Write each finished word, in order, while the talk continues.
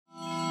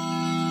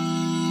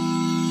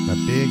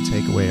big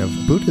takeaway of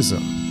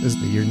Buddhism is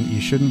that you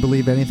shouldn't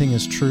believe anything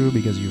is true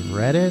because you've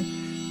read it,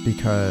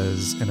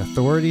 because an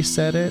authority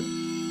said it,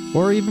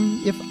 or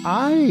even if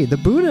I, the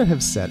Buddha,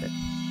 have said it.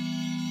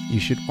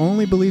 You should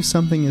only believe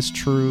something is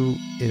true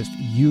if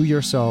you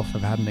yourself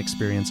have had an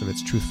experience of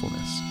its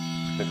truthfulness.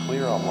 The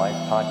Clear on Life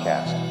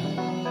podcast.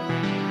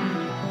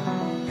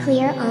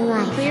 Clear on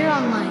Life. Clear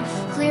on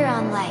Life. Clear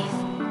on Life.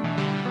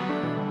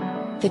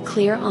 The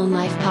Clear on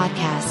Life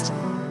podcast.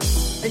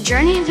 A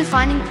journey into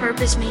finding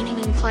purpose, meaning,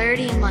 and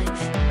clarity in life.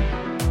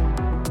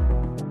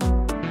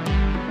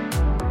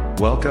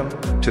 Welcome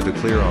to the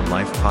Clear on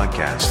Life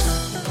podcast.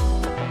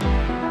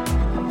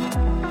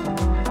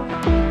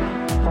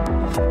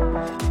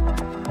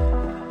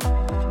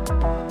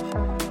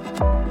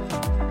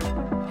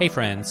 Hey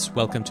friends,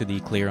 welcome to the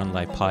Clear on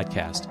Life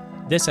podcast.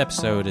 This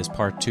episode is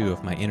part 2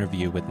 of my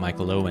interview with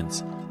Michael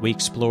Owens. We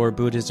explore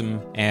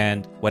Buddhism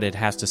and what it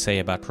has to say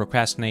about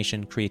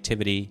procrastination,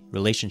 creativity,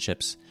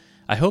 relationships.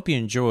 I hope you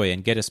enjoy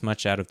and get as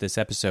much out of this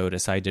episode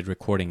as I did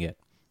recording it.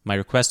 My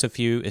request of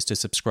you is to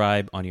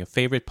subscribe on your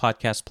favorite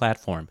podcast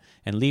platform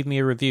and leave me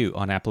a review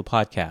on Apple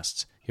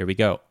Podcasts. Here we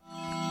go.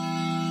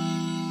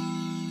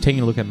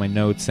 Taking a look at my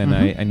notes, and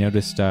I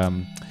noticed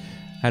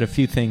had a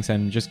few things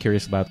I'm just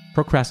curious about.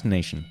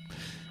 Procrastination.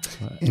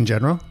 In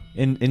general?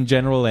 In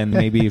general, and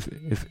maybe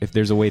if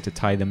there's a way to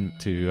tie them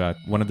to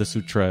one of the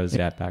sutras,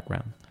 that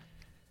background.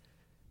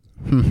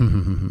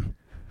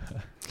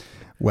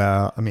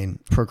 Well, I mean,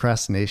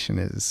 procrastination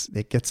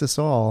it gets us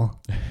all.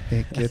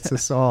 It gets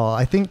us all.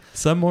 I think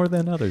some more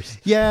than others.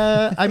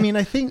 Yeah, I mean,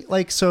 I think a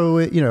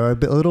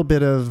little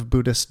bit of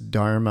Buddhist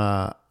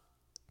Dharma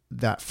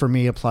that for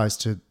me applies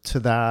to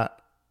that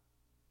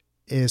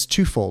is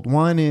twofold.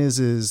 One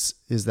is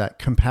that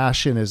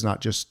compassion is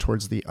not just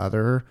towards the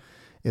other,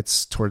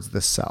 it's towards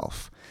the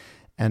self.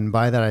 And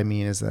by that I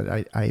mean is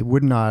that I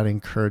would not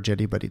encourage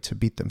anybody to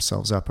beat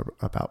themselves up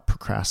about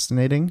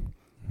procrastinating.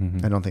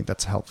 Mm-hmm. I don't think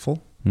that's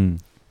helpful.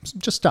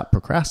 Just stop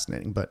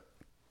procrastinating, but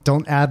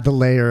don't add the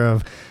layer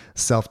of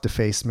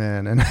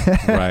self-defacement and,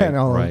 and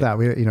all of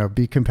that.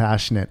 Be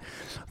compassionate.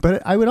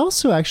 But I would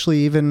also actually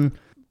even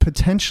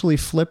potentially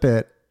flip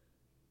it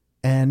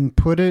and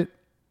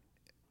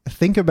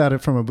think about it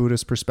from a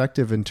Buddhist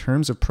perspective in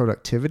terms of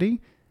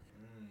productivity,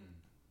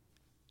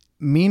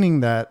 meaning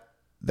that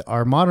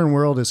our modern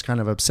world is kind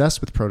of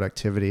obsessed with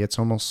productivity. It's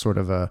almost sort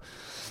of a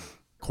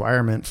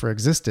requirement for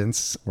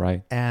existence.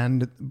 Right.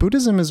 And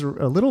Buddhism is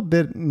a little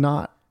bit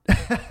not,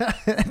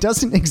 it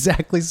doesn't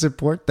exactly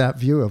support that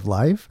view of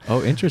life.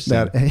 Oh,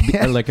 interesting.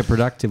 Like a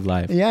productive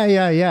life. Yeah.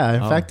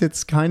 In fact,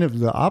 it's kind of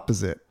the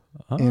opposite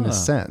in a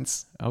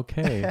sense.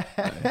 Okay.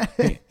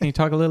 Can you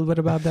talk a little bit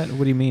about that?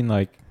 What do you mean,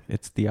 like,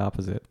 it's the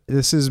opposite?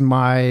 This is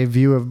my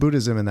view of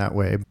Buddhism in that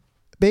way.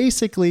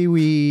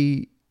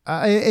 Basically,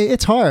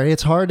 it's hard.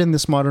 It's hard in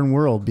this modern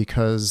world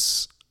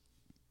because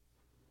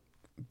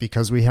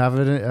we have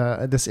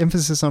this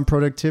emphasis on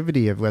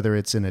productivity of whether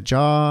it's in a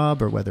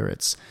job or whether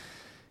it's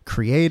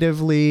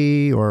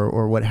creatively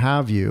or what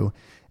have you.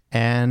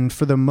 And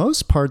for the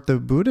most part, the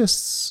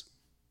Buddhists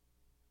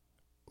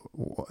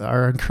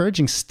are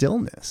encouraging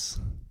stillness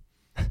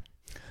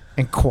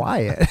and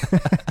quiet.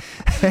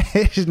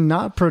 It's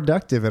not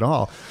productive at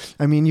all.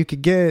 I mean, you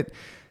could get,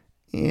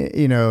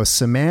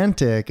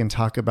 semantic and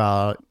talk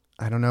about,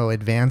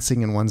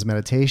 advancing in one's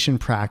meditation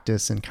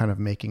practice and kind of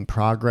making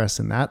progress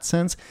in that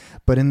sense.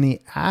 But in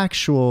the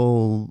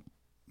actual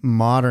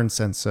modern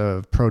sense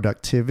of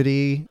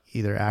productivity,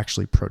 either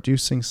actually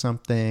producing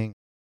something,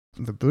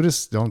 the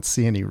Buddhists don't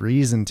see any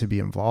reason to be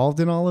involved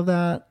in all of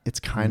that. It's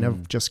kind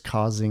of just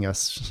causing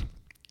us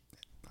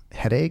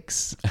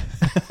headaches.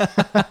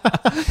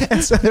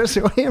 And so there's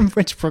a way in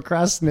which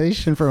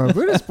procrastination from a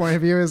Buddhist point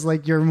of view is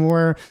like your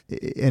more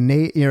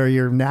innate,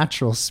 your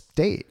natural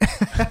state.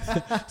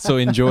 So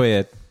enjoy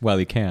it while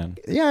you can.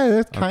 Yeah,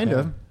 that's kind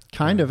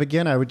of.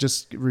 Again, I would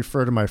just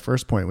refer to my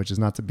first point, which is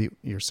not to beat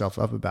yourself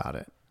up about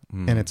it.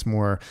 And it's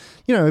more,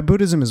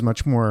 Buddhism is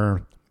much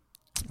more,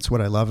 it's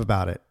what I love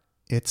about it.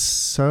 It's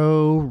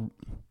so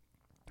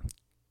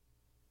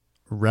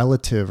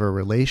relative or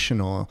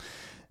relational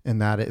in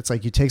that it's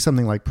like you take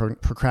something like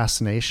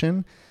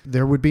procrastination.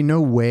 There would be no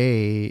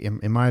way,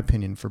 in my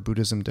opinion, for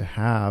Buddhism to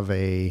have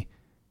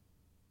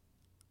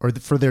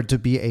for there to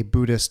be a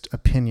Buddhist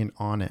opinion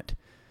on it.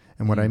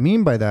 And what I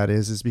mean by that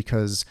is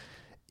because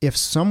if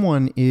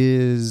someone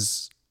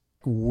is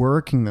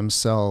working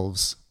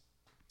themselves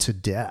to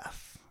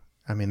death,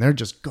 I mean, they're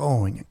just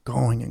going and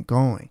going and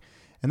going.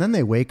 And then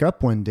they wake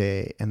up one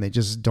day and they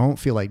just don't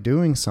feel like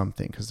doing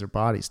something because their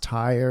body's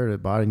tired, their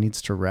body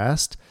needs to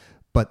rest,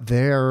 but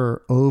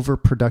their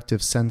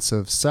overproductive sense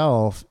of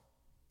self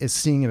is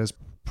seeing it as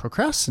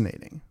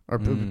procrastinating or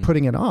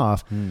putting it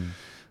off.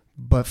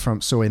 But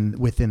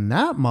within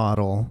that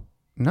model,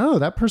 no,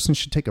 that person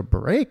should take a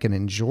break and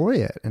enjoy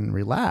it and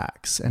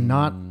relax and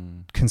not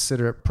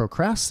consider it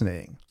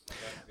procrastinating.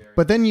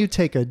 But then you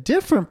take a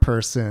different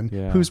person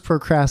who's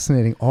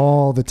procrastinating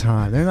all the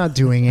time. They're not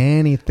doing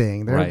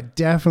anything. They're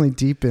definitely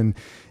deep in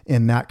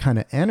that kind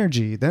of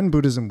energy. Then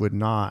Buddhism would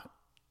not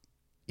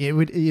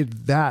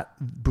that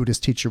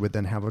Buddhist teacher would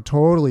then have a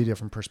totally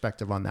different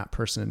perspective on that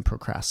person in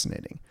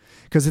procrastinating,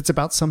 because it's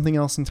about something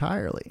else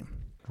entirely.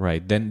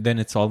 Right. Then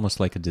it's almost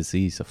like a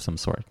disease of some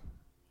sort.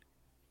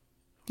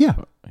 Yeah.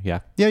 Yeah.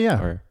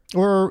 Yeah.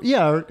 Or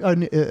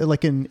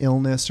like an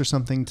illness or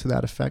something to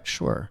that effect.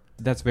 Sure.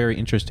 That's very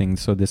interesting.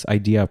 So this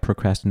idea of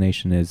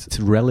procrastination it's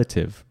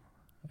relative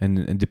and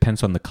it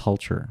depends on the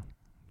culture.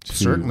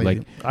 Certainly.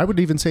 Like, I would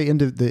even say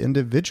the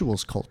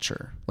individual's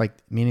culture, like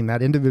meaning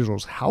that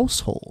individual's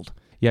household.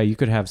 yeah, you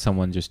could have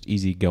someone just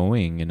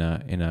easygoing in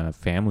a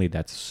family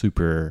that's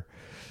super,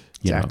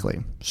 Exactly.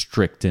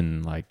 strict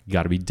and like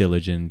got to be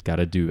diligent, got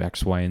to do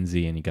X, Y, and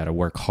Z, and you got to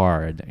work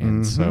hard.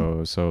 And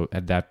so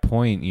at that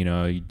point,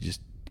 you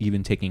just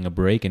even taking a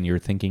break and you're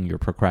thinking you're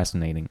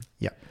procrastinating.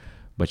 Yeah.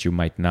 But you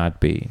might not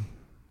be.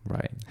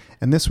 Right.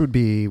 And this would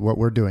be what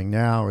we're doing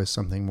now is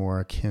something more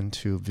akin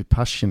to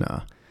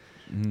Vipassana,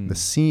 the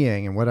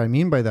seeing. And what I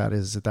mean by that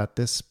is that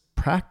this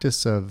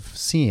practice of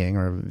seeing,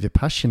 or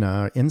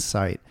Vipassana,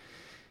 insight,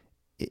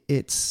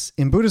 it's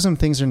in Buddhism,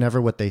 things are never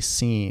what they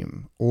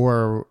seem.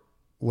 Or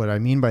what I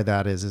mean by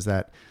that is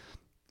that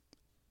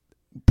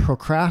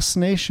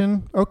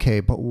procrastination, okay,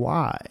 but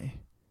why?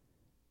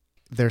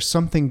 There's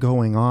something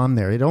going on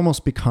there. It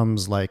almost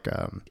becomes like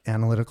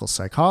analytical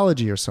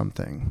psychology or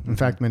something. In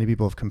fact, many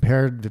people have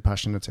compared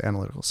Vipassana to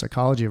analytical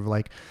psychology of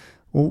like,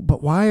 well,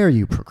 but why are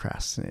you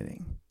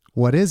procrastinating?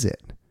 What is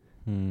it?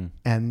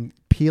 And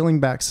peeling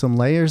back some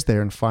layers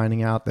there and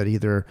finding out that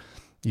either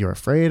you're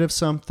afraid of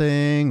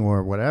something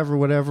or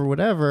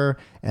whatever.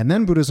 And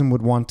then Buddhism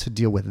would want to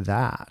deal with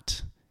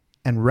that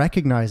and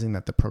recognizing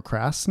that the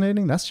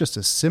procrastinating, that's just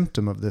a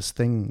symptom of this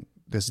thing,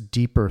 this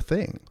deeper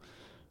thing.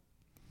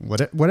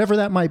 Whatever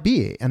that might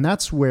be. And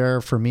that's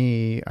where, for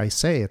me, I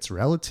say it's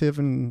relative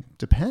and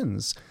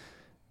depends,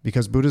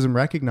 because Buddhism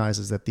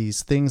recognizes that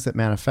these things that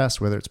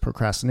manifest, whether it's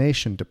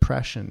procrastination,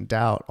 depression,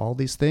 doubt, all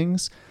these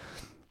things,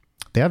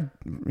 they have,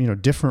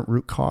 different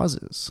root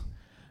causes.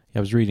 I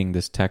was reading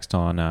this text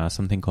on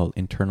something called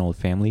internal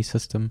family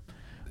system.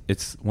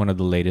 It's one of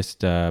the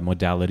latest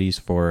modalities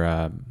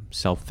for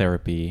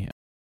self-therapy.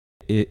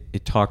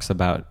 It talks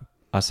about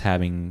us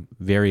having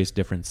various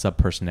different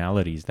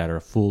subpersonalities that are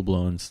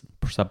full-blown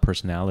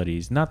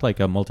subpersonalities, not like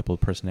a multiple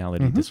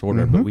personality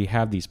disorder, but we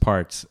have these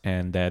parts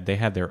and that they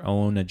have their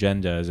own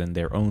agendas and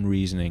their own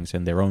reasonings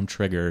and their own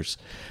triggers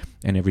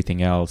and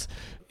everything else.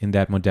 In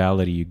that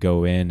modality, you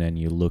go in and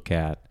you look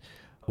at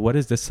what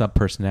is the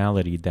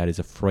subpersonality that is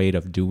afraid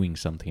of doing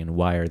something and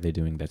why are they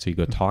doing that? So you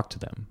go talk to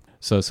them.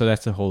 So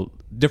that's a whole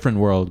different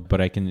world,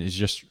 but it's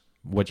just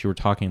what you were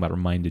talking about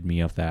reminded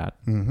me of that.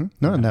 No,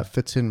 and that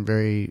fits in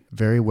very,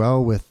 very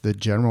well with the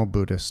general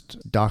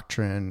Buddhist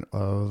doctrine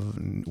of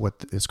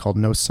what is called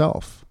no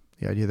self.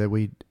 The idea that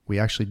we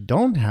actually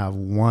don't have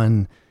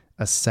one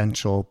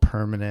essential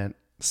permanent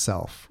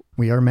self.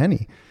 We are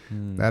many.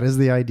 That is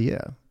the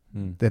idea.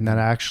 Then that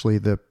actually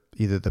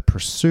either the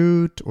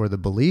pursuit or the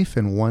belief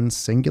in one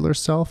singular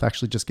self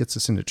actually just gets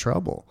us into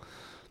trouble.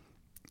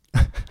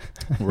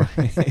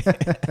 Right.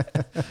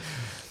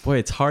 Boy,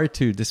 it's hard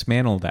to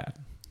dismantle that.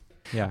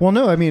 Yeah. Well,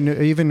 no, I mean,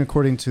 even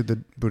according to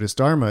the Buddhist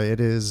Dharma, it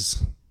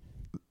is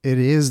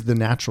the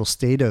natural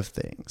state of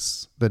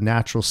things. The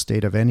natural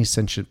state of any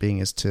sentient being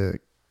is to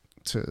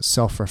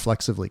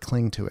self-reflexively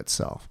cling to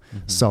itself,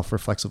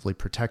 self-reflexively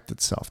protect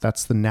itself.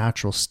 That's the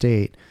natural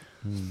state.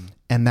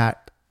 And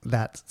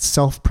that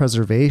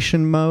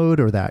self-preservation mode,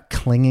 or that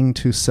clinging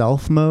to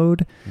self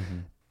mode,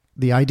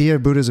 the idea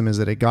of Buddhism is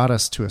that it got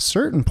us to a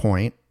certain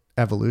point,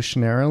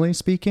 evolutionarily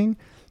speaking,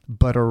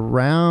 but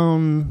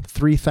around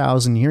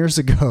 3,000 years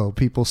ago,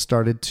 people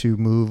started to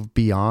move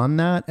beyond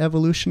that,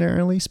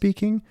 evolutionarily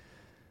speaking,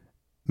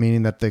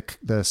 meaning that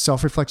the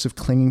self-reflexive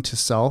clinging to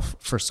self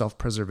for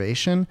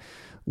self-preservation,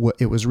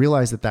 it was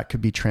realized that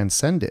could be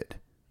transcended,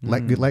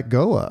 let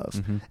go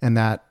of, and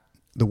that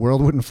the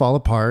world wouldn't fall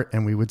apart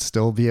and we would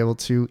still be able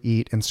to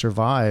eat and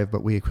survive,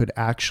 but we could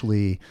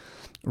actually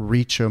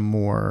reach a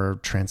more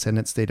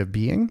transcendent state of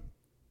being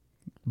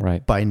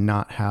by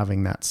not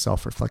having that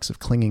self-reflexive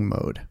clinging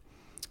mode.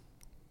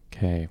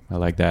 Okay, I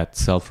like that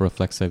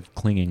self-reflexive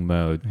clinging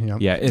mode.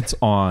 Yep. Yeah, it's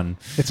on.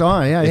 It's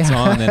on, yeah. It's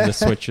on and the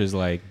switch is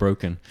like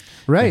broken.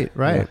 Right.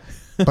 Yeah.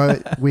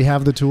 But we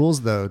have the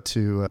tools though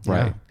to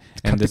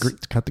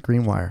cut the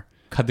green wire.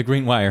 Cut the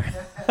green wire.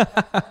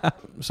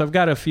 So I've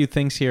got a few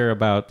things here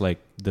about like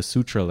the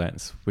sutra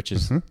lens, which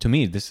is to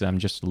me, I'm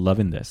just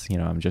loving this.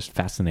 I'm just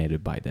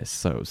fascinated by this.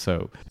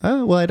 So.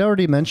 Well, I'd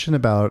already mentioned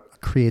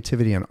about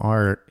creativity and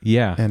art.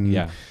 Yeah.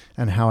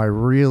 And how I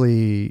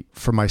really,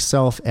 for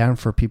myself and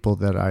for people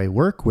that I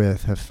work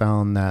with, have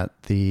found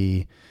that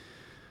the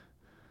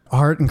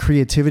art and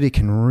creativity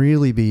can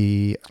really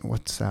be,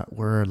 what's that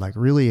word? Like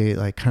really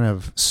like kind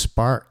of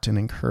sparked and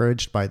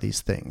encouraged by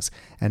these things.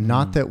 And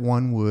not that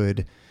one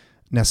would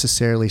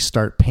necessarily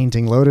start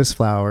painting lotus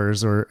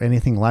flowers or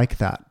anything like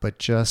that, but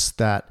just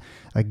that,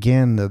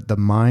 again, the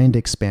mind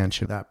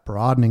expansion, that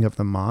broadening of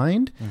the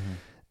mind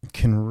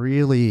can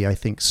really, I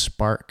think,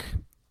 spark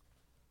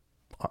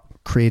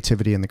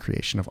creativity in the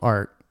creation of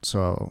art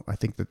So I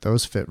think that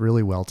those fit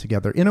really well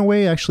together in a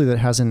way actually that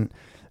hasn't,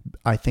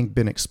 I think,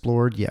 been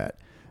explored yet,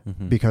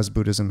 because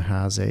Buddhism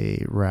has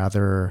a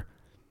rather,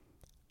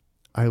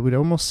 I would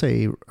almost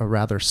say a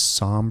rather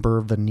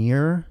somber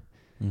veneer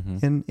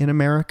in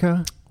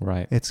America.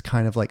 Right. It's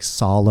kind of like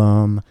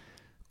solemn,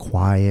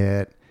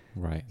 quiet,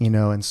 Right. you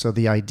know, and so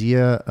the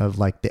idea of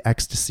like the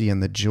ecstasy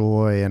and the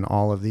joy and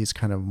all of these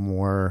kind of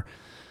more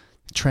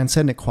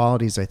transcendent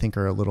qualities, I think,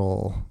 are a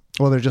little,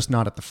 well, they're just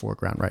not at the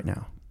foreground right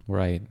now.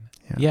 Right.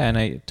 Yeah. Yeah, and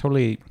I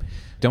totally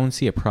don't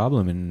see a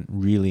problem in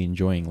really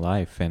enjoying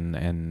life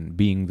and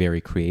being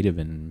very creative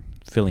and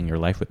filling your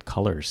life with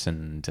colors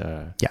and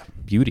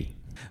beauty.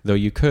 Though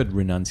you could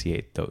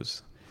renunciate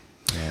those.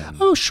 And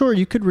Oh, sure.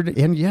 You could,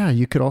 and yeah,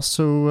 you could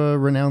also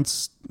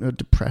renounce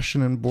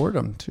depression and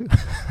boredom too.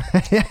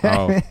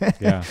 oh,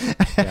 yeah.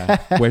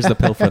 Where's the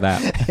pill for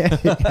that?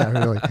 Yeah,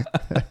 really.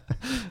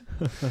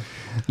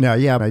 No,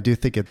 yeah, I do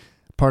think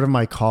part of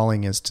my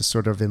calling is to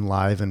sort of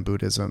enliven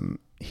Buddhism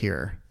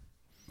here,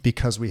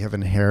 because we have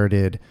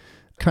inherited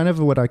kind of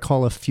what I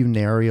call a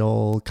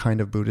funereal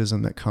kind of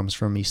Buddhism that comes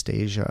from East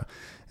Asia.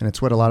 And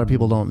it's what a lot of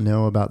people don't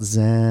know about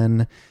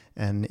Zen.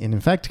 And in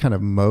fact, kind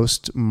of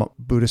most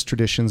Buddhist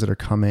traditions that are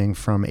coming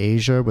from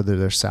Asia, whether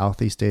they're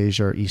Southeast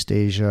Asia or East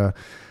Asia,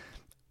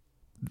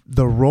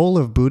 the role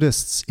of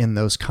Buddhists in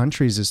those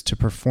countries is to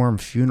perform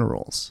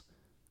funerals.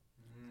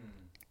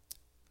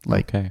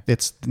 Like, Okay.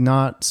 It's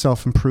not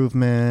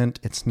self-improvement,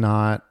 it's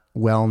not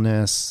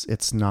wellness,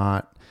 it's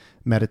not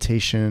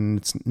meditation,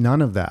 it's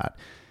none of that.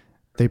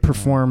 They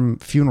perform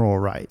funeral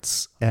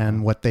rites,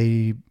 and what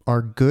they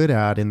are good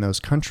at in those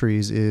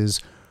countries is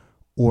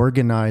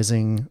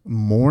organizing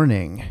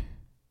mourning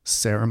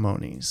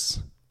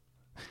ceremonies.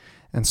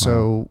 And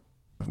so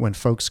when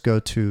folks go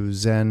to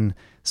Zen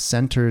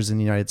centers in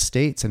the United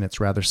States and it's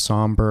rather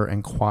somber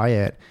and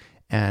quiet,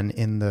 and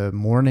in the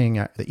morning,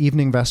 the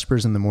evening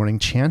vespers and the morning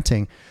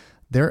chanting,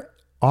 they're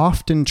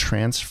often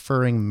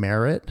transferring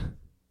merit,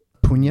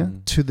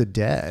 punya, to the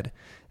dead.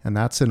 And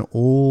that's an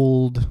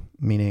old,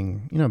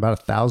 meaning,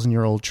 about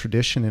 1,000-year-old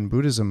tradition in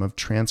Buddhism of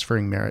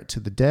transferring merit to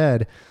the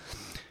dead.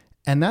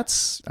 And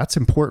that's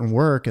important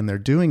work, and they're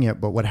doing it.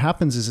 But what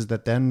happens is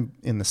that then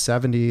in the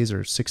 70s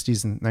or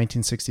 60s and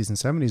 1960s and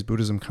 70s,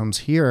 Buddhism comes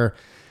here,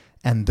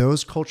 and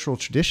those cultural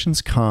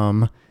traditions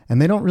come, and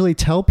they don't really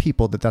tell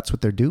people that that's what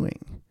they're doing.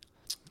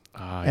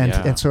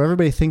 And so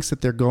everybody thinks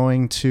that they're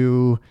going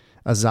to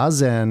a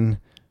zazen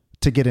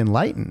to get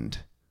enlightened,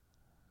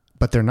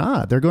 but they're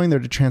not. They're going there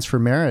to transfer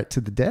merit to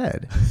the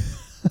dead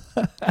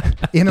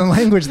in a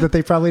language that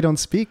they probably don't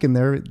speak, and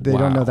they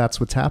don't know that's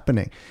what's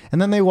happening.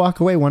 And then they walk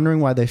away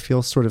wondering why they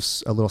feel sort of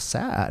a little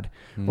sad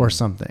or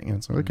something. And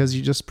it's because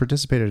you just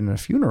participated in a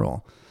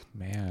funeral,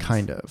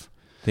 kind of.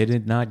 They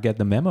did not get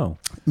the memo.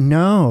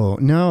 No.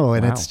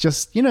 And it's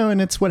just,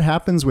 and it's what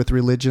happens with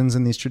religions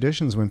and these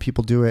traditions when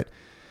people do it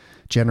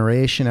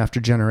generation after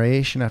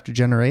generation after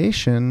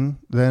generation,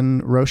 then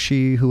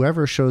Roshi,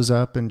 whoever shows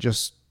up and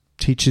just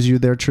teaches you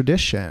their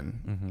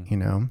tradition,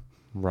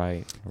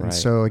 Right. And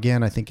so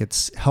again, I think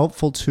it's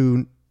helpful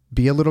to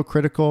be a little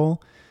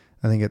critical.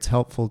 I think it's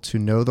helpful to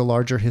know the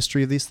larger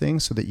history of these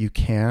things so that you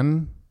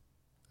can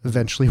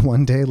eventually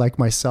one day, like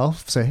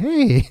myself, say,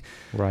 hey,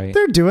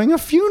 they're doing a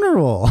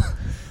funeral.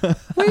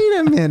 Wait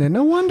a minute.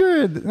 No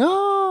wonder.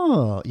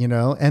 No,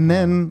 and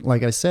then,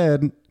 like I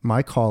said,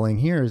 my calling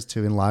here is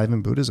to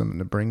enliven Buddhism and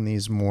to bring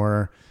these the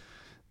more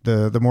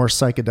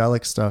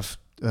psychedelic stuff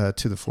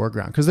to the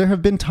foreground. Because there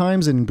have been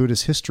times in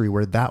Buddhist history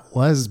where that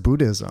was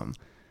Buddhism,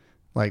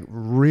 like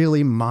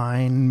really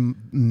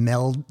mind-blowing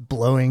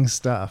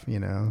stuff,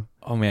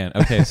 Oh, man.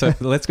 Okay, so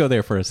let's go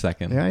there for a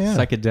second. Yeah.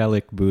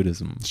 Psychedelic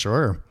Buddhism.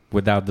 Sure.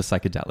 Without the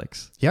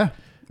psychedelics. Yeah.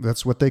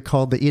 That's what they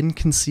call the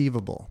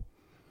inconceivable.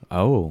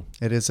 Oh.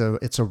 It's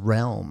a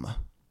realm.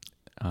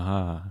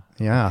 Ah.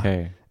 Yeah.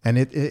 Okay. And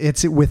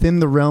it's within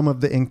the realm of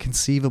the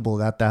inconceivable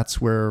that's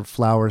where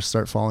flowers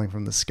start falling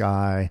from the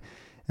sky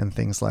and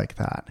things like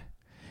that.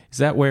 Is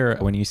that where,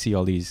 when you see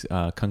all these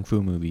kung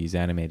fu movies,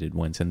 animated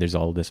ones, and there's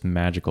all this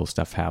magical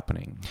stuff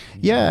happening?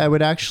 Yeah, I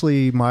would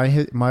actually,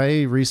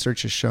 my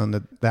research has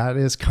shown that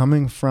is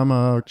coming from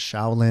a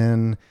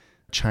Shaolin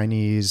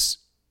Chinese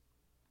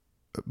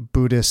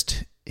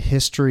Buddhist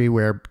history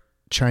where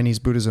Chinese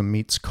Buddhism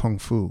meets Kung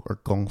Fu or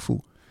Gong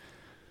Fu.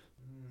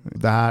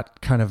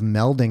 That kind of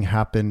melding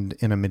happened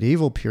in a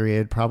medieval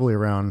period, probably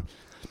around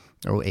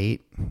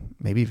 08,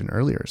 maybe even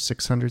earlier,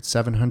 600,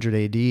 700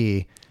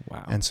 AD.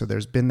 Wow. And so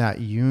there's been that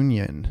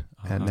union.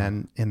 And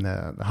then in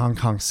the Hong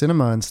Kong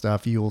cinema and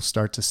stuff, you'll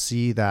start to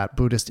see that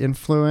Buddhist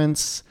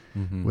influence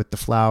with the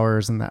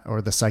flowers and that,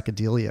 or the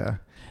psychedelia.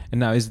 And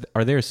now,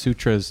 are there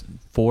sutras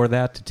for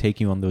that to take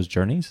you on those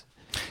journeys?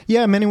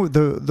 Yeah, many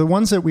the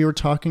ones that we were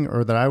talking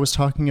or that I was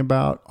talking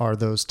about are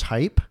those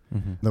type,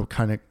 the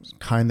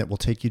kind that will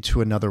take you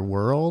to another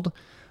world.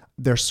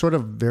 There's sort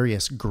of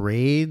various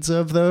grades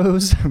of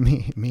those,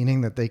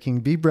 meaning that they can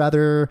be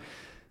rather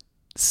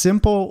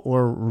simple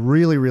or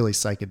really, really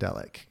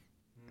psychedelic.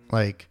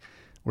 Like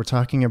we're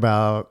talking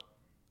about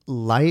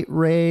light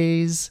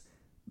rays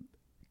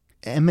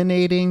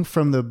emanating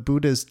from the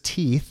Buddha's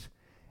teeth,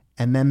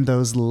 and then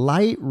those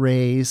light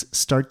rays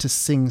start to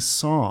sing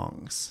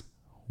songs.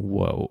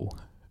 Whoa.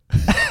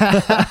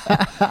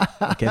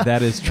 Okay, that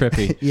is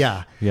trippy.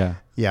 Yeah. Yeah.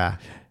 Yeah.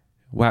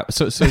 Wow.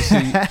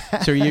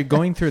 So you're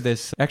going through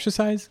this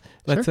exercise,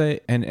 let's Sure. say,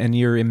 and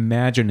you're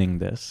imagining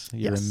this.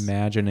 You're Yes.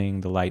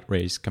 imagining the light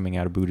rays coming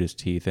out of Buddha's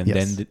teeth, and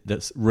Yes. then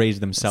the rays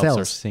themselves are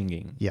Cells.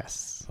 singing.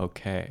 Yes.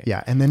 Okay.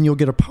 Yeah. And then you'll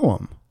get a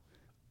poem.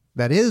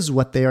 That is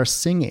what they are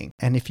singing.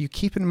 And if you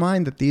keep in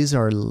mind that these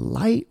are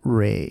light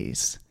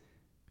rays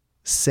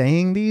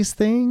saying these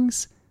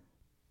things,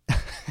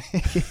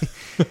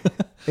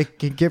 it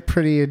can get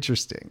pretty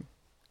interesting.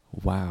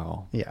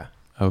 Wow. Yeah.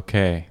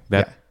 Okay.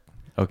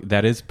 Okay,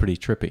 that is pretty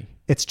trippy.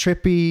 It's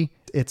trippy.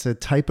 It's a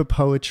type of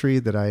poetry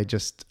that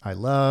I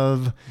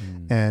love.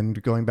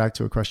 And going back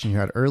to a question you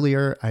had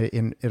earlier, at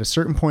a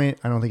certain point,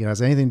 I don't think it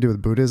has anything to do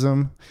with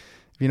Buddhism.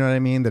 If you know what I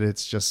mean? That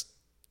it's just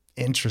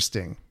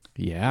interesting.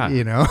 Yeah.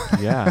 You know?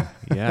 Yeah.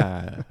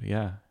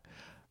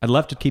 I'd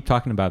love to keep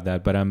talking about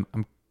that, but I'm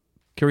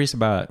curious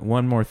about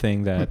one more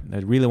thing that I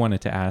really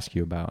wanted to ask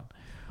you about.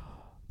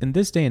 In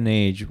this day and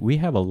age, we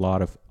have a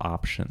lot of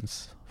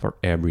options for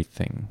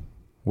everything,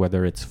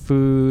 whether it's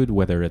food,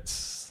 whether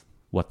it's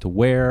what to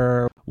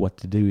wear, what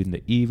to do in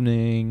the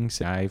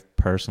evenings. I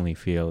personally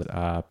feel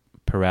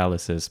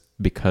paralysis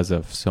because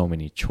of so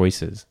many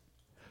choices.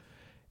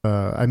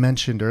 I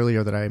mentioned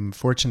earlier that I'm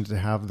fortunate to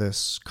have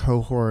this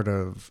cohort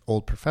of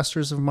old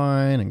professors of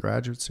mine and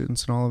graduate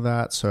students and all of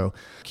that. So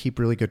keep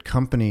really good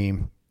company,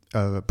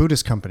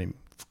 Buddhist company,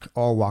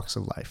 all walks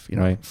of life, you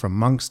know, Right. from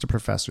monks to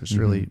professors,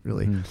 really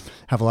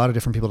have a lot of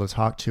different people to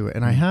talk to.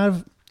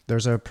 And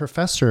there's a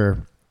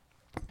professor,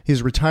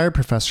 he's a retired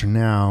professor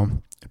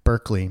now at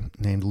Berkeley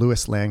named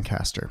Louis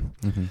Lancaster.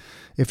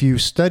 If you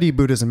study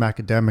Buddhism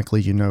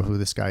academically, you know who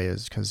this guy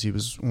is because he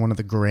was one of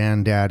the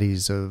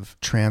granddaddies of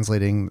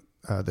translating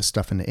this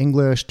stuff into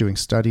English, doing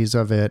studies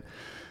of it.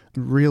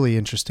 Really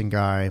interesting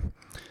guy.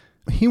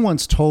 He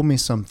once told me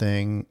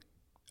something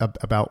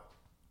about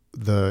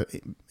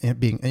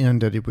being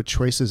inundated with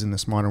choices in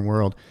this modern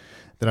world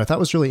that I thought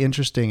was really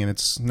interesting. And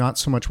it's not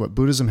so much what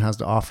Buddhism has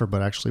to offer,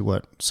 but actually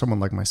what someone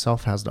like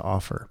myself has to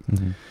offer.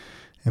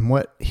 And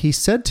what he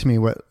said to me,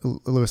 what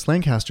Louis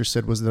Lancaster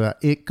said, was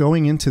that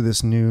going into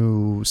this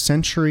new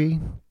century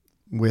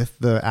with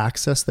the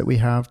access that we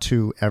have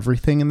to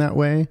everything in that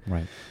way,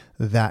 Right.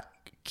 that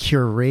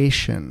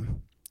curation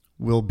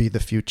will be the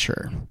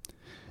future.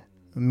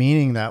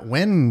 Meaning that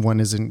when one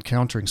is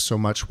encountering so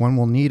much, one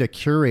will need a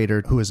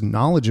curator who is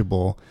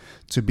knowledgeable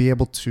to be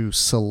able to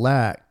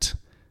select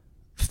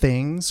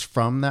things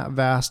from that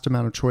vast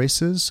amount of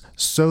choices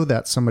so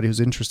that somebody who's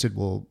interested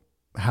will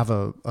have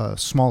a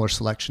smaller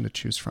selection to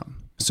choose from.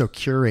 So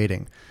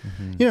curating,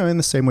 you know, in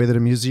the same way that a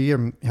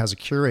museum has a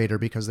curator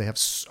because they have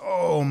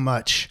so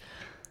much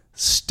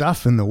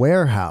stuff in the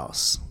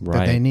warehouse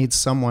that they need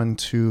someone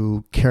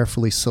to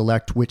carefully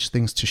select which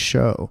things to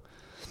show.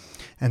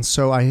 And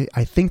so I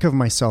think of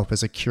myself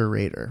as a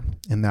curator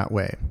in that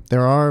way.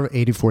 There are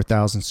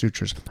 84,000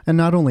 sutras. And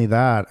not only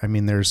that, I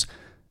mean, there's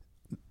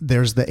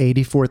the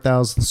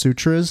 84,000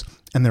 sutras,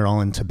 and they're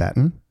all in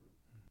Tibetan,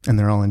 and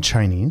they're all in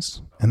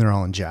Chinese, and they're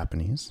all in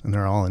Japanese, and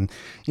they're all in,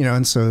 you know,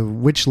 and so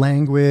which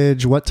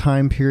language, what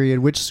time period,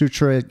 which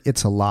sutra,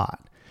 it's a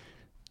lot.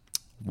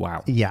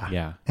 Wow.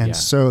 Yeah. And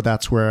so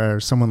that's where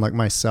someone like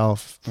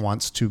myself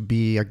wants to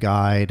be a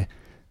guide.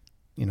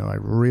 You know, I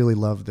really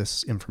love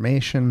this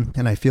information,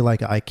 and I feel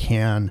like I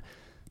can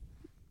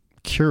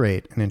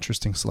curate an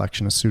interesting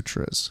selection of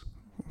sutras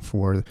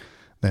for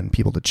then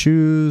people to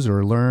choose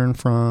or learn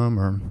from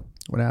or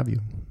what have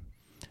you.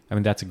 I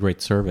mean, that's a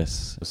great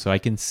service. So I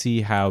can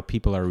see how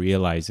people are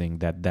realizing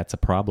that that's a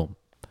problem.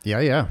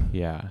 Yeah.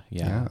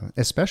 Yeah.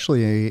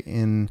 Especially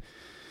in,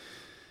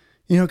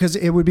 you know, because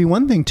it would be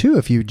one thing too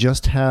if you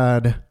just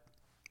had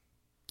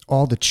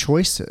all the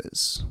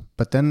choices,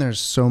 but then there's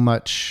so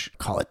much,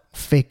 call it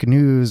fake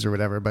news or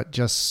whatever, but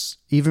just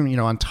even, you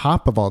know, on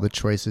top of all the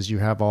choices, you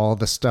have all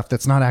the stuff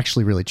that's not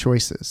actually really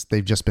choices.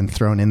 They've just been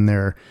thrown in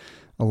there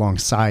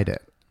alongside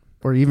it.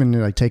 Or even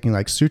like taking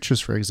like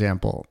sutras, for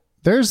example,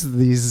 there's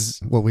these,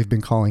 what we've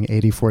been calling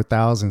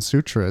 84,000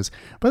 sutras,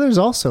 but there's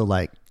also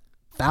like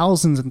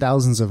thousands and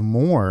thousands of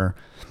more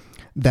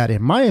that,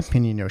 in my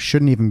opinion, you know,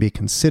 shouldn't even be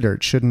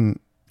considered. Shouldn't,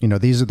 you know,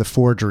 these are the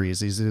forgeries.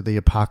 These are the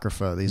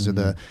apocrypha. These are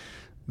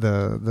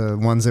the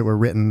ones that were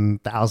written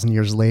 1,000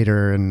 years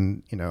later,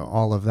 and, you know,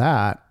 all of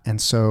that. And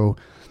so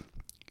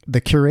the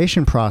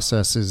curation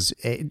process is,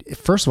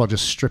 first of all,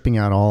 just stripping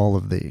out all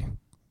of the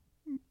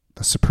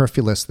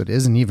superfluous that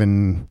isn't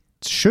even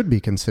should be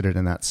considered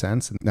in that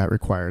sense. And that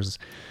requires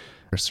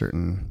a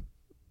certain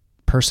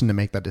person to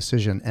make that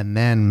decision and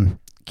then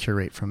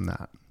curate from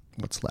that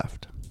what's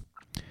left.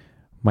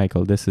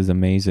 Michael, this is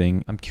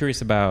amazing. I'm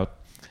curious about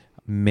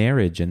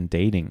marriage and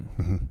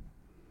dating.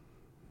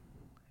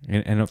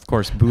 And of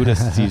course,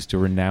 Buddhists used to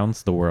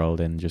renounce the world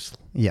and just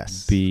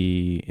Yes.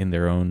 be in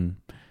their own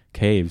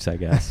caves, I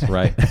guess,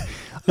 right?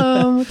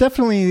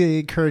 Definitely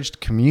encouraged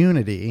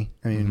community.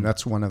 I mean,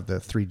 that's one of the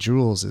three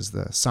jewels is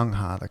the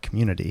Sangha, the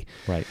community.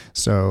 Right.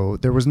 So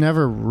there was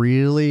never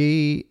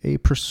really a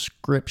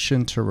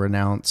prescription to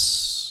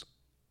renounce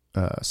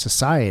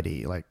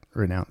society, like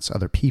renounce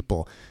other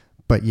people.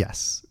 But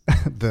yes,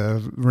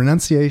 the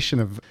renunciation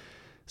of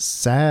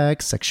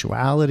sex,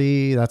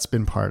 sexuality, that's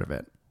been part of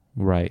it.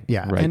 Right.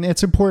 Yeah. Right. And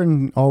it's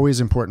important, always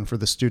important for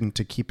the student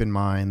to keep in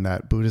mind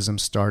that Buddhism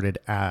started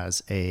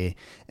as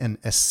an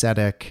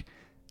ascetic,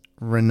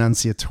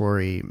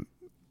 renunciatory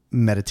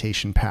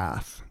meditation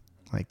path.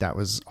 Like that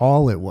was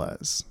all it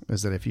was,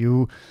 is that if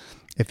you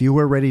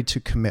were ready to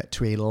commit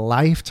to a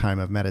lifetime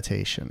of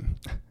meditation,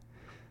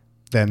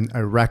 then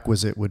a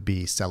requisite would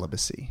be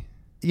celibacy.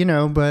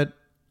 But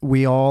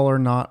we all are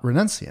not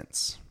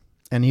renunciants.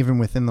 And even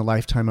within the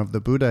lifetime of the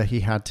Buddha,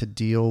 he had to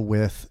deal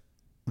with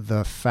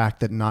the fact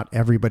that not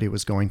everybody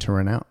was going to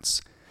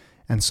renounce.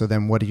 And so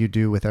then what do you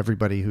do with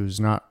everybody who's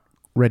not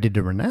ready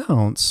to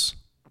renounce,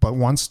 but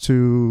wants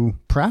to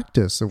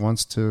practice or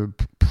wants to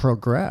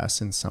progress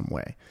in some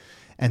way?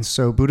 And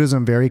so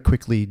Buddhism very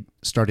quickly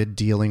started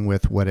dealing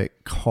with what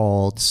it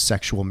called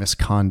sexual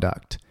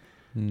misconduct.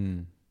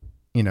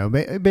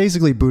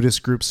 Basically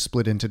Buddhist groups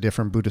split into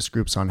different Buddhist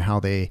groups on how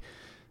they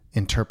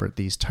interpret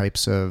these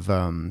types of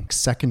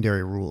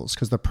secondary rules,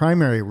 because the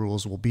primary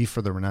rules will be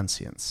for the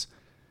renunciants.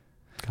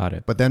 Got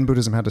it. But then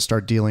Buddhism had to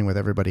start dealing with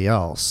everybody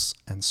else.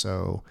 And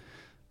so,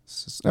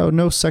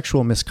 no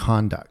sexual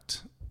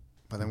misconduct.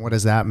 But then what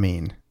does that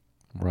mean?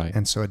 Right.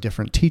 And so a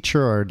different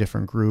teacher or a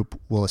different group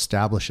will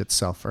establish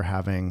itself for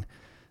having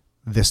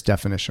this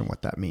definition,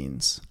 what that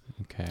means.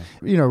 Okay.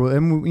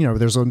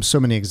 There's so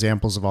many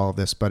examples of all of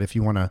this, but if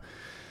you want to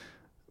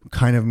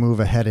kind of move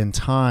ahead in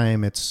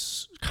time,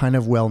 it's kind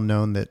of well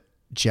known that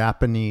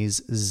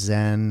Japanese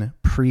Zen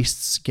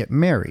priests get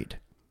married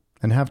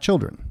and have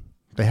children.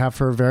 They have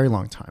for a very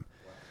long time.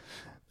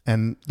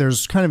 And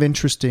there's kind of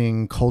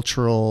interesting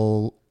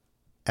cultural,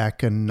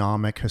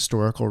 economic,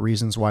 historical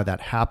reasons why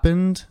that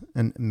happened.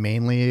 And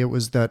mainly it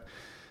was that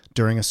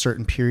during a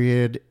certain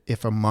period,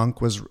 if a monk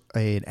was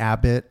an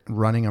abbot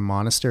running a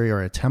monastery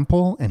or a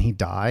temple and he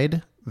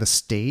died, the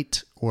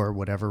state or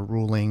whatever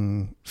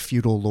ruling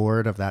feudal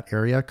lord of that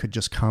area could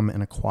just come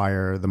and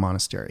acquire the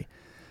monastery.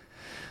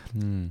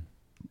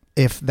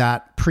 If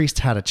that priest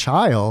had a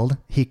child,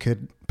 he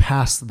could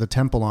pass the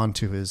temple on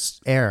to his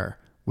heir,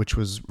 which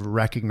was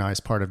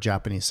recognized part of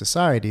Japanese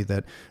society,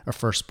 that a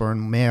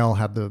firstborn male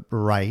had the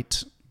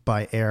right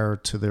by heir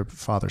to their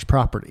father's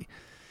property.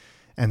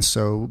 And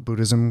so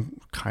Buddhism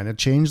kind of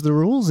changed the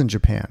rules in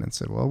Japan and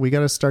said, well, we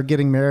got to start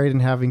getting married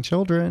and having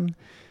children.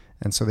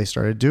 And so they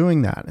started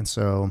doing that. And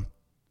so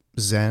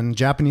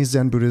Japanese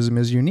Zen Buddhism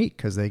is unique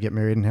because they get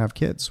married and have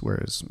kids,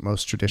 whereas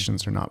most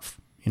traditions are not.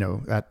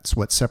 That's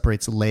what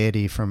separates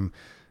laity from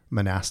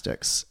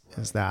monastics,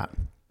 is that.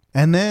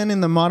 And then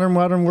in the modern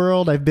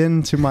world, I've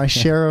been to my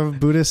share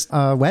of Buddhist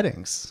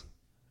weddings.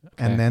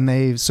 Okay. And then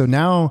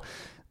now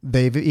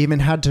they've even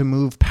had to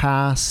move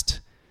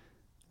past,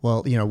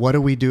 well, what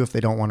do we do if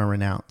they don't want to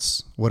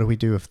renounce? What do we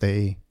do if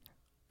they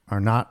are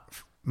not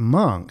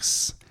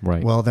monks?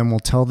 Right. Well, then we'll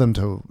tell them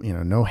to,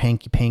 no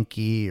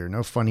hanky-panky or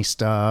no funny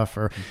stuff,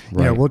 or,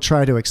 we'll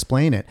try to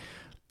explain it.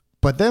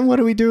 But then what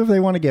do we do if they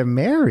want to get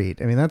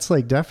married? I mean, that's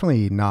like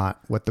definitely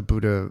not what the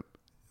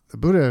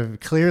Buddha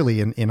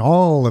clearly in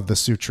all of the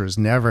sutras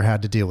never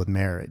had to deal with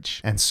marriage.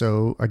 And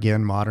so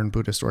again, modern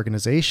Buddhist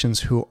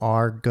organizations who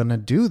are going to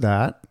do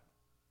that,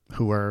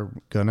 who are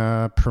going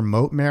to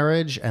promote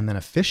marriage and then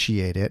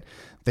officiate it,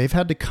 they've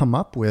had to come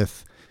up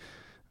with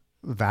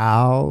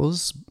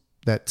vows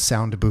that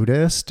sound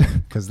Buddhist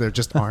because there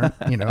just aren't,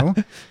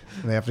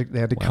 they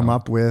had to come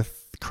up with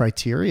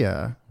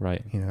criteria,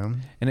 right?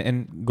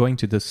 And going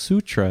to the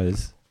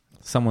sutras,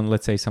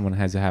 let's say someone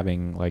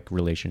having like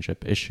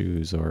relationship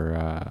issues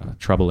or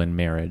trouble in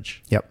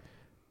marriage. Yep.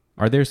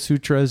 Are there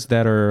sutras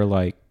that are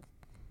like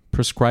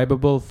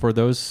prescribable for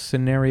those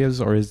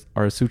scenarios, or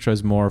are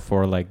sutras more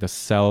for like the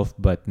self,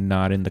 but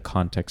not in the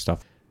context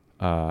of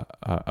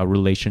a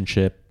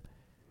relationship?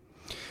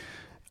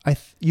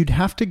 You'd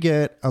have to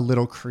get a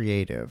little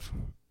creative.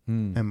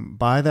 And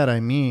by that,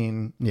 I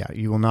mean,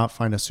 you will not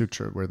find a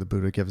sutra where the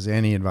Buddha gives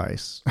any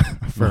advice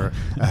for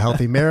a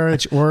healthy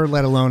marriage or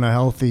let alone a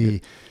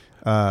healthy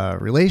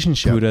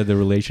relationship. Buddha, the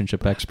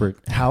relationship expert.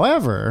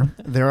 However,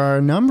 there are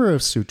a number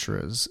of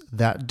sutras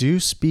that do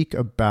speak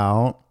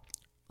about,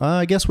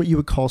 I guess, what you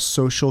would call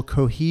social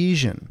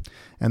cohesion.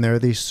 And there are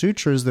these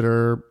sutras that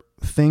are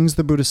things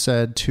the Buddha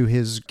said to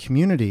his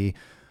community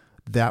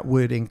that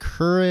would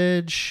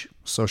encourage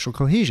social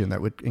cohesion, that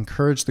would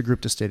encourage the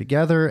group to stay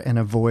together and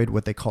avoid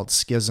what they called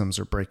schisms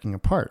or breaking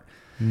apart.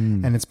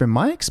 And it's been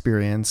my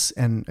experience,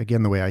 and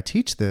again, the way I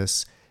teach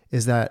this,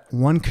 is that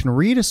one can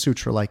read a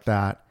sutra like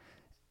that,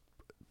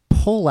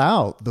 pull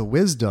out the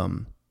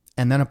wisdom,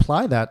 and then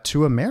apply that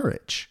to a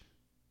marriage.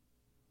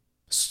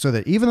 So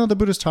that even though the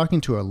Buddha is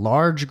talking to a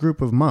large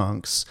group of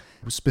monks,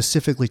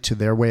 specifically to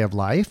their way of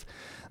life,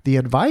 the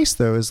advice,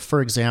 though, is, for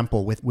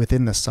example,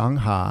 within the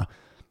Sangha,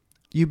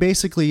 you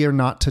basically are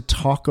not to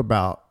talk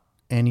about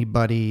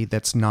anybody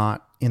that's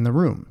not in the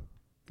room.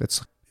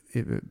 It's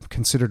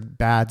considered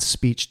bad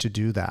speech to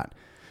do that.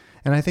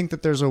 And I think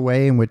that there's a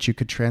way in which you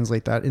could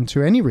translate that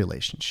into any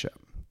relationship,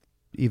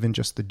 even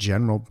just the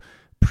general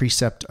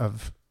precept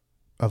of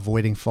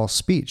avoiding false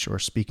speech or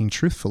speaking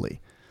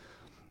truthfully.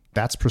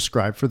 That's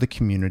prescribed for the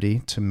community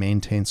to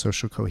maintain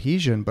social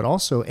cohesion, but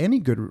also any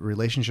good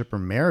relationship or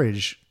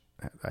marriage,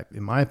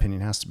 in my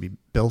opinion, has to be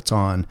built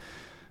on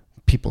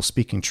people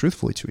speaking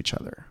truthfully to each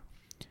other.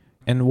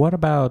 And what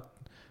about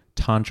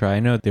Tantra? I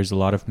know there's a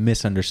lot of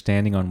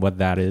misunderstanding on what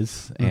that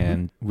is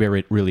and where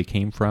it really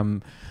came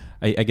from.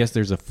 I guess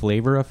there's a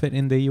flavor of it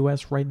in the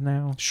U.S. right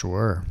now.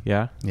 Sure.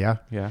 Yeah. Yeah.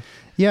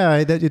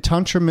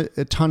 Tantrism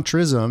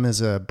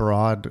is a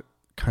broad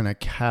kind of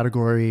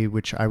category,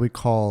 which I would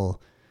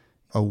call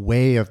a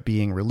way of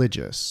being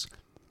religious.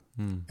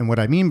 And what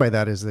I mean by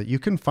that is that you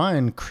can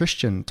find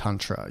Christian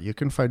Tantra, you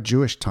can find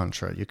Jewish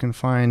Tantra, you can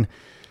find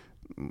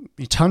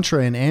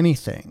Tantra in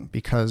anything,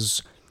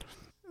 because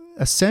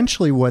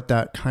essentially what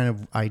that kind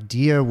of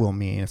idea will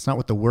mean, it's not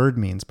what the word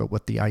means, but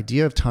what the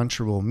idea of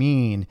Tantra will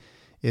mean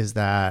is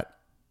that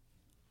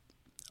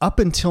up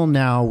until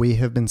now, we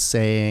have been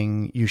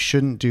saying you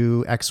shouldn't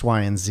do X,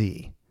 Y, and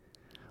Z.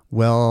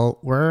 Well,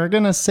 we're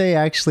going to say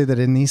actually that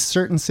in these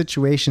certain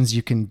situations,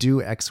 you can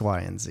do X,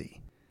 Y, and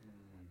Z,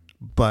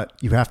 but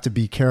you have to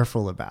be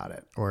careful about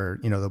it, or,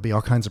 there'll be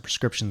all kinds of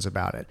prescriptions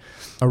about it.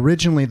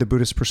 Originally, the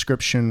Buddhist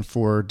prescription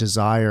for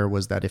desire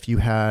was that if you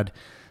had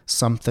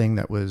something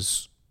that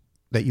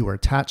you were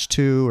attached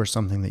to, or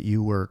something that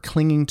you were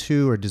clinging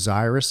to or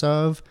desirous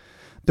of,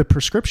 the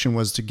prescription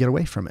was to get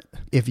away from it.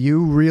 If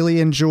you really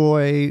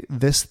enjoy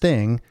this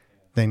thing,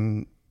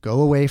 then go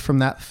away from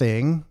that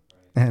thing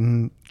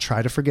and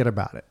try to forget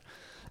about it.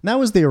 And that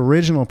was the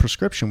original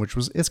prescription,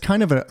 it's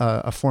kind of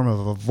a form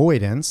of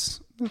avoidance.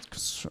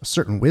 There's a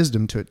certain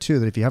wisdom to it too,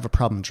 that if you have a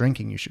problem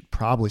drinking, you should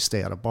probably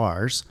stay out of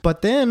bars.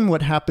 But then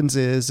what happens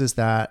is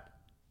that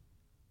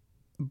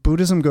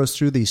Buddhism goes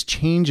through these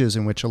changes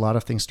in which a lot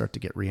of things start to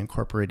get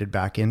reincorporated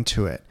back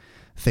into it.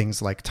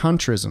 Things like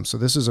Tantrism. So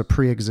this is a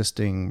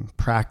pre-existing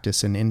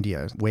practice in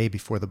India, way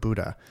before the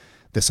Buddha,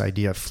 this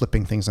idea of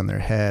flipping things on their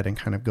head and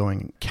kind of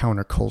going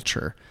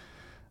counterculture.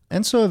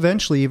 And so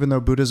eventually, even though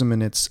Buddhism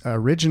in its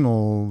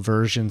original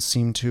version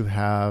seemed to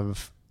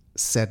have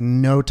said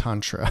no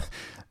Tantra,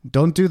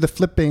 don't do the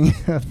flipping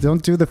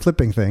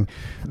thing,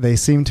 they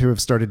seem to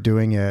have started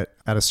doing it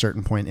at a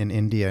certain point in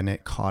India, and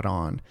it caught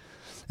on.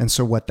 And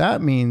so what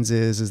that means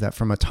is that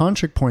from a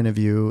tantric point of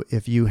view,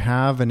 if you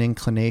have an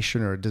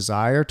inclination or a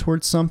desire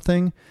towards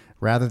something,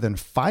 rather than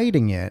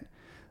fighting it,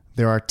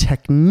 there are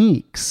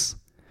techniques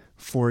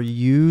for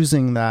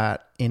using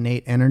that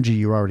innate energy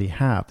you already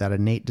have, that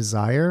innate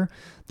desire.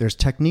 There's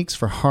techniques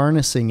for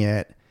harnessing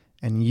it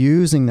and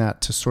using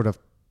that to sort of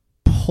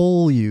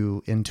pull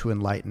you into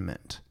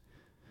enlightenment.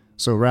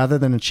 So rather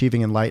than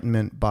achieving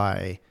enlightenment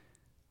by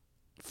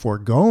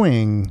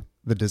foregoing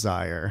the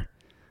desire,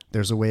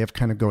 there's a way of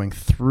kind of going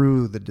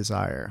through the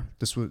desire.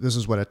 This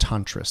is what a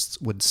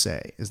tantrist would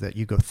say, is that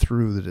you go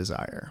through the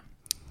desire.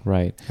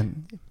 Right.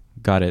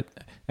 Got it.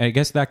 And I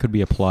guess that could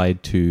be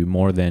applied to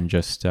more than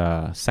just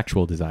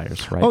sexual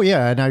desires, right? Oh,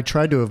 yeah. And I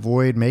tried to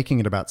avoid making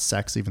it about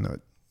sex, even though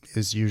it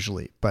is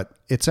usually. But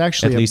it's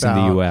actually at least in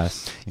the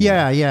U.S.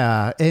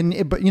 Yeah.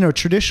 But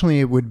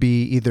traditionally it would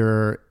be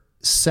either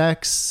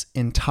sex,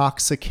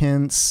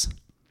 intoxicants.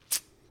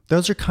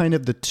 Those are kind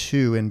of the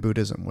two in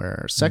Buddhism,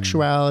 where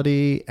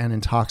sexuality and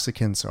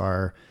intoxicants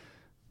are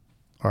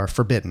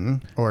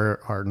forbidden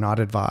or are not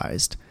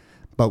advised.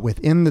 But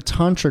within the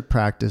tantric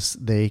practice,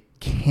 they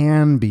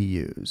can be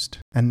used.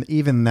 And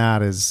even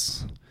that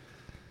is,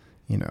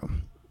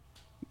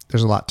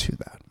 there's a lot to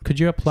that. Could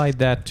you apply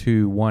that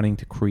to wanting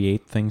to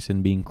create things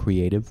and being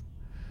creative?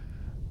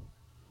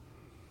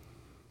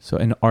 So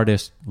an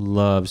artist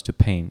loves to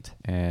paint,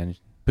 and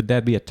could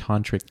that be a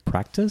tantric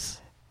practice?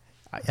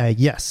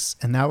 Yes,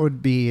 and that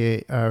would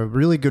be a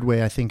really good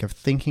way, I think, of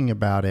thinking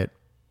about it,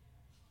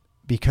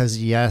 because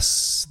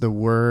yes, the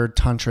word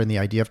tantra and the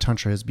idea of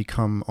tantra has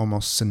become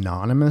almost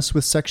synonymous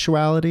with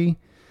sexuality.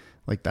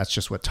 Like that's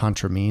just what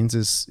tantra means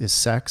is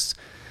sex.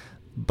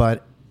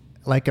 But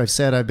like I've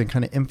said, I've been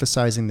kind of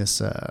emphasizing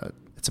this,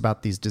 it's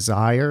about these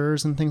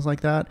desires and things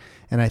like that.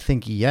 And I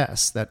think,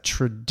 yes, that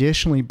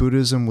traditionally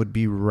Buddhism would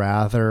be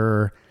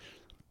rather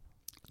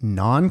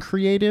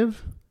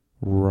non-creative.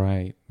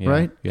 Right. Yeah.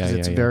 Right? Yeah.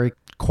 It's very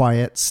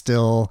quiet,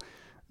 still,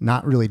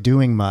 not really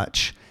doing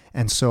much.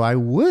 And so I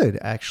would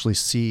actually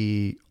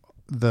see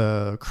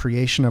the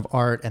creation of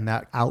art and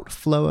that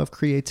outflow of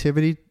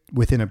creativity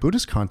within a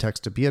Buddhist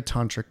context to be a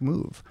tantric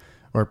move,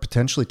 or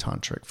potentially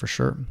tantric for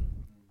sure.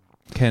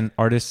 Can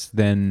artists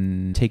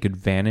then take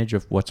advantage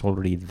of what's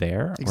already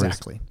there?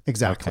 Exactly.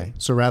 Okay.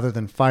 So rather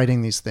than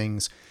fighting these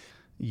things,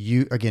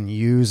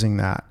 using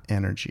that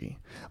energy.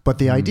 But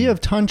the idea of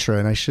tantra,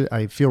 and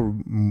I feel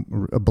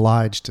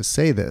obliged to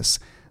say this,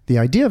 the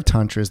idea of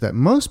tantra is that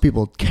most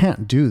people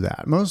can't do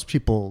that. Most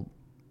people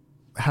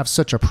have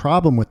such a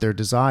problem with their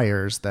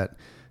desires that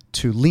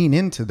to lean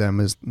into them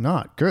is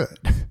not good.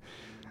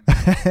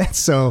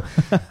 so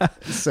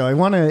I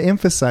want to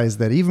emphasize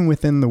that even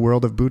within the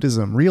world of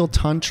Buddhism, real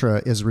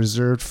Tantra is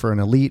reserved for an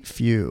elite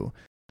few.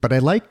 But I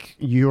like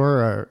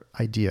your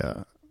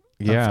idea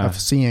of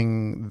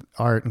seeing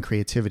art and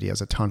creativity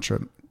as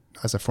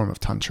a form of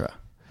Tantra.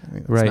 I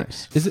think that's Right.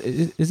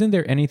 nice. Isn't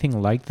there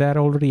anything like that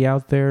already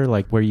out there?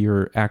 Like where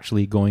you're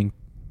actually going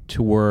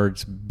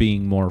towards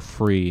being more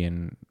free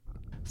and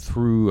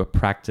through a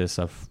practice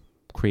of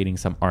creating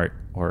some art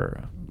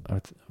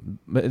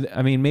but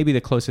I mean, maybe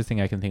the closest thing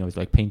I can think of is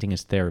like painting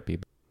is therapy.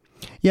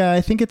 Yeah,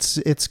 I think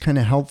it's kind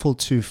of helpful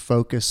to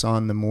focus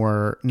on the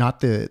more, not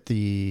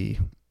the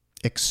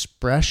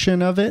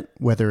expression of it,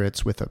 whether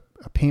it's with a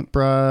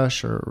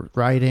paintbrush or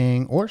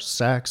writing or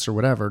sex or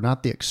whatever,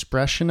 not the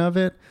expression of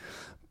it.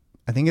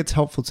 I think it's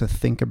helpful to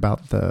think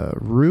about the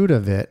root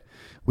of it,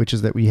 which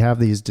is that we have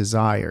these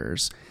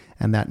desires,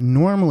 and that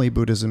normally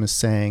Buddhism is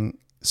saying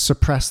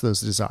suppress those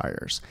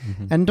desires.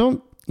 And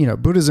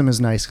Buddhism is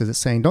nice because it's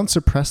saying don't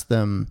suppress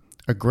them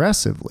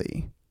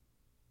aggressively,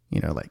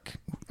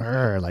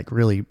 like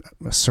really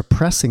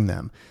suppressing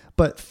them,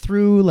 but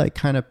through like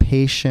kind of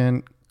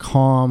patient,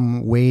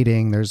 calm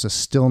waiting, there's a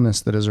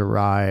stillness that has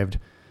arrived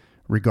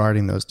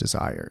regarding those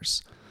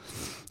desires.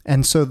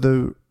 And so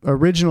the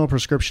original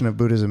prescription of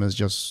Buddhism is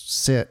just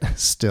sit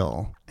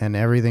still and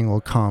everything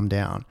will calm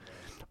down.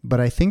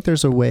 But I think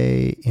there's a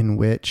way in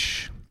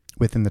which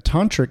within the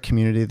tantric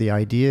community, the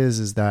idea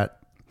is that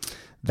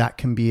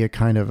can be a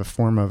kind of a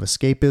form of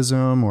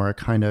escapism or a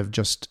kind of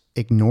just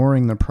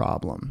ignoring the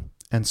problem.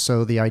 And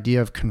so the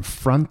idea of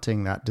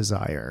confronting that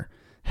desire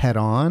head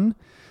on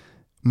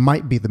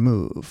might be the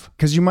move,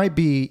 because you might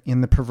be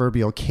in the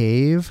proverbial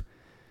cave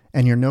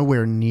and you're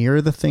nowhere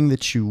near the thing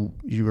that you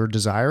are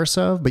desirous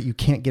of, but you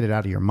can't get it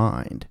out of your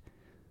mind.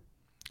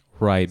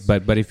 Right.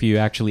 But if you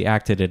actually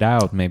acted it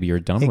out, maybe you're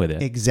done with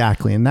it.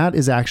 Exactly. And that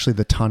is actually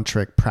the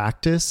tantric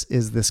practice,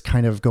 is this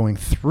kind of going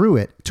through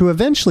it to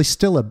eventually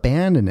still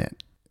abandon it.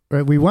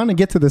 Right? We want to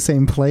get to the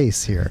same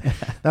place here.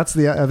 That's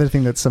the other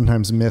thing that's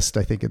sometimes missed,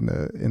 I think,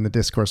 in the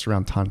discourse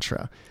around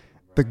Tantra.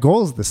 The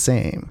goal is the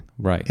same.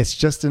 Right. It's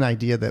just an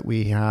idea that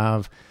we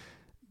have,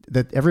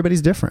 that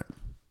everybody's different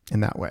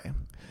in that way.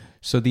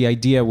 So the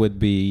idea would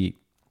be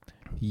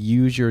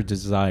use your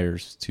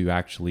desires to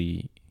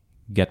actually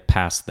get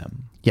past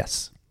them.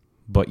 Yes.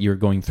 But you're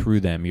going through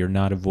them. You're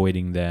not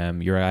avoiding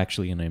them. You're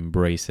actually going to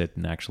embrace it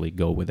and actually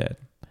go with it.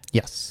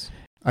 Yes.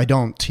 I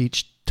don't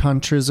teach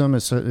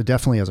Tantrism,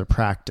 definitely as a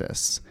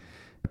practice.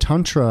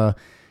 Tantra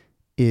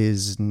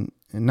is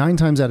 9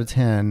 times out of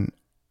 10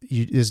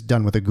 is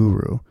done with a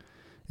guru,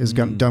 is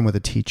done with a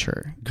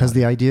teacher. Because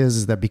the idea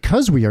is that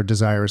because we are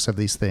desirous of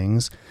these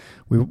things,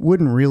 we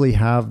wouldn't really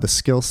have the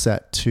skill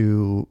set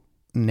to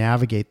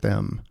navigate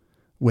them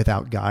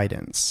without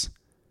guidance.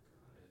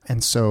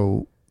 And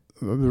so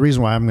the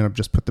reason why I'm going to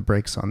just put the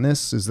brakes on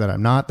this is that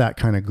I'm not that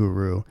kind of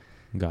guru.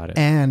 Got it.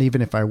 And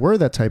even if I were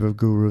that type of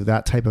guru,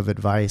 that type of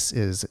advice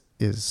is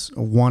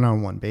a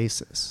one-on-one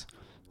basis.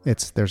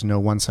 There's no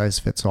one size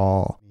fits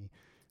all.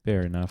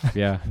 Fair enough.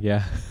 Yeah.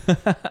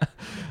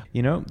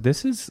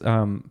 This is,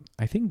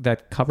 I think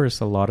that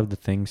covers a lot of the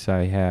things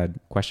I had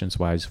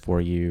questions-wise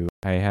for you.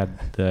 I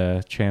had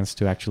the chance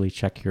to actually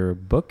check your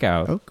book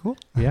out. Oh, cool.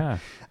 Yeah.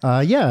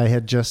 I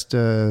had just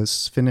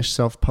finished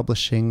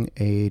self-publishing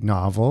a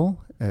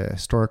novel, a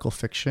historical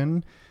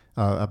fiction,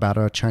 about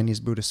a Chinese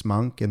Buddhist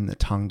monk in the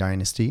Tang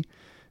Dynasty.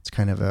 It's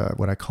kind of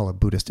what I call a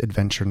Buddhist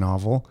adventure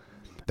novel.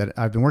 That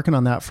I've been working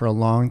on that for a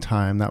long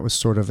time. That was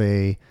sort of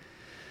a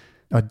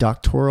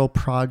doctoral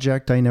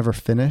project I never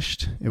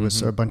finished. It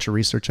was a bunch of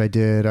research I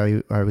did.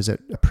 I was at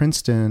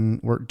Princeton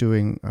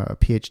doing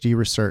PhD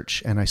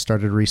research, and I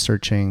started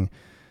researching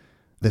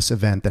this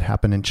event that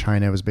happened in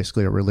China. It was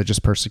basically a religious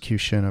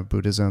persecution of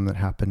Buddhism that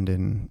happened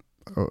in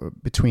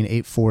between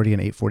 840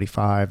 and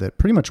 845 that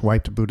pretty much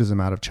wiped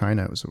Buddhism out of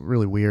China. It was a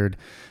really weird,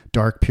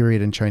 dark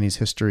period in Chinese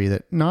history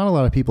that not a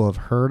lot of people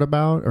have heard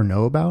about or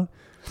know about.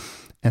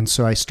 And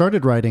so I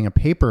started writing a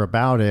paper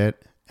about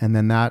it, and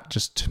then that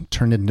just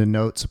turned into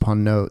notes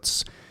upon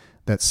notes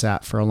that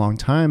sat for a long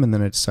time, and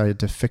then I decided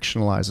to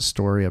fictionalize a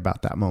story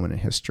about that moment in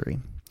history.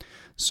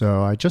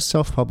 So I just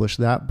self-published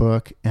that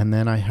book, and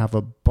then I have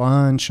a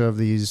bunch of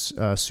these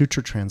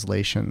sutra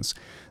translations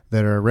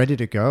that are ready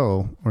to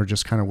go. We're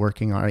just kind of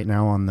working right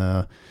now on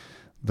the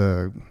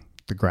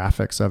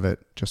graphics of it,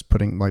 just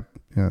putting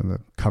the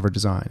cover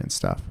design and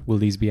stuff. Will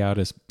these be out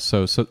as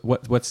so?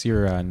 What's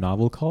your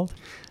novel called?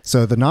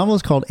 So the novel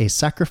is called A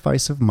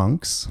Sacrifice of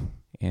Monks.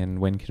 And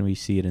when can we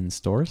see it in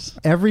stores?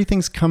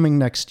 Everything's coming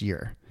next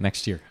year.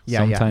 Next year. Yeah,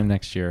 sometime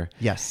next year.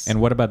 Yes. And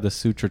what about the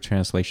sutra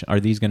translation? Are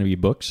these going to be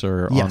books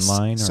or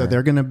online? So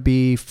they're going to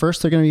be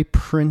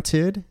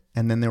printed,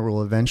 and then there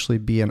will eventually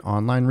be an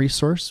online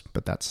resource,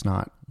 but that's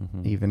not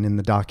even in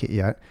the docket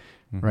yet.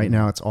 Right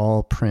now it's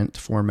all print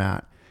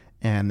format.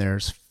 And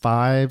there's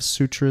 5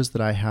 sutras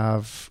that I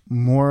have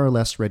more or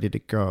less ready to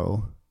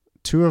go.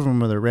 2 of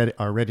them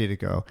are ready to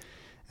go.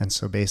 And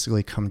so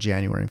basically come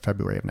January and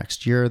February of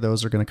next year,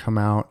 those are going to come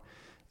out.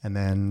 And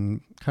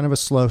then kind of a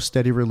slow,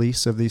 steady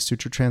release of these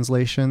sutra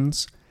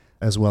translations,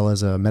 as well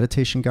as a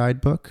meditation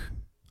guidebook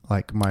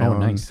like my Oh, own.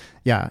 nice.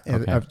 Yeah.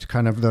 Okay. Of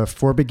kind of the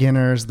for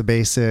beginners, the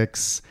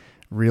basics,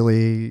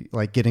 really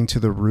like getting to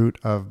the root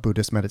of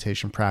Buddhist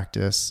meditation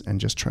practice and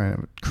just trying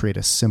to create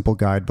a simple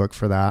guidebook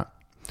for that.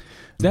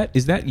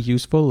 Is that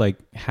useful? Like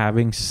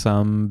having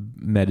some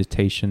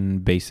meditation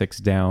basics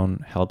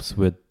down helps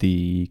with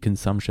the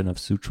consumption of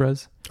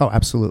sutras? Oh,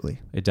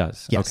 absolutely. It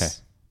does. Yes. Okay.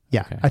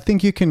 Yeah. Okay. I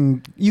think you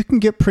can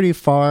get pretty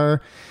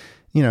far,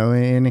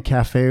 in a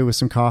cafe with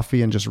some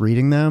coffee and just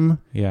reading them.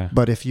 Yeah.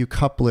 But if you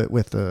couple it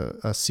with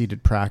a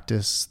seated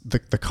practice, the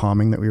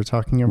calming that we were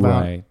talking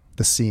about, Right.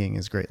 the seeing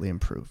is greatly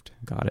improved.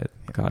 Got it.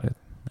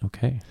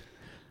 Okay.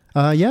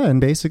 And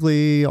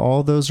basically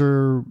all those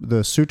are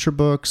the sutra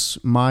books,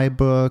 my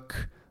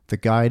book, the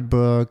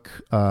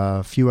guidebook,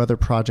 a few other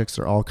projects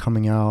are all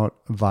coming out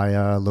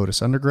via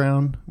Lotus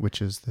Underground,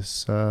 which is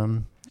this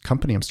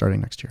company I'm starting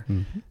next year.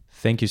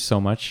 Thank you so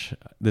much.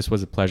 This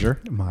was a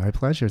pleasure. My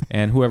pleasure.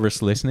 And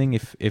whoever's listening,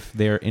 if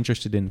they're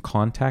interested in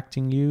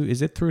contacting you,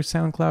 is it through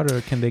SoundCloud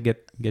or can they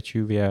get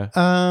you via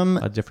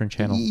a different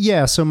channel?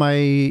 Yeah, so my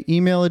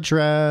email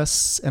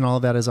address and all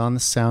of that is on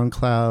the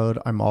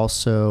SoundCloud. I'm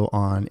also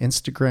on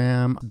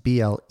Instagram,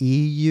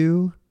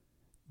 BLEU,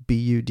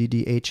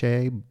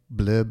 BUDDHA,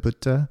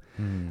 Blebutta.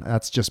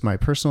 That's just my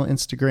personal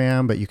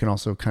Instagram, but you can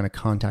also kind of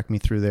contact me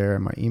through there.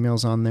 My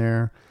email's on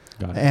there.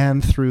 Got it.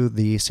 And through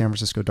the San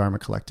Francisco Dharma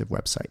Collective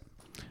website.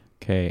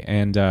 Okay,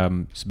 and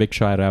just a big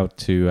shout out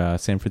to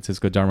San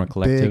Francisco Dharma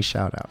Collective. Big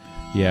shout out.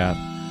 Yeah,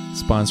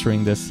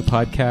 sponsoring this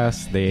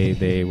podcast.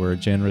 They were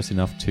generous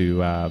enough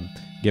to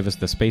give us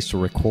the space to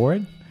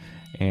record.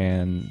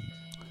 And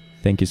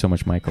thank you so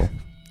much, Michael.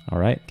 All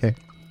right. Okay.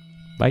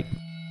 Bye.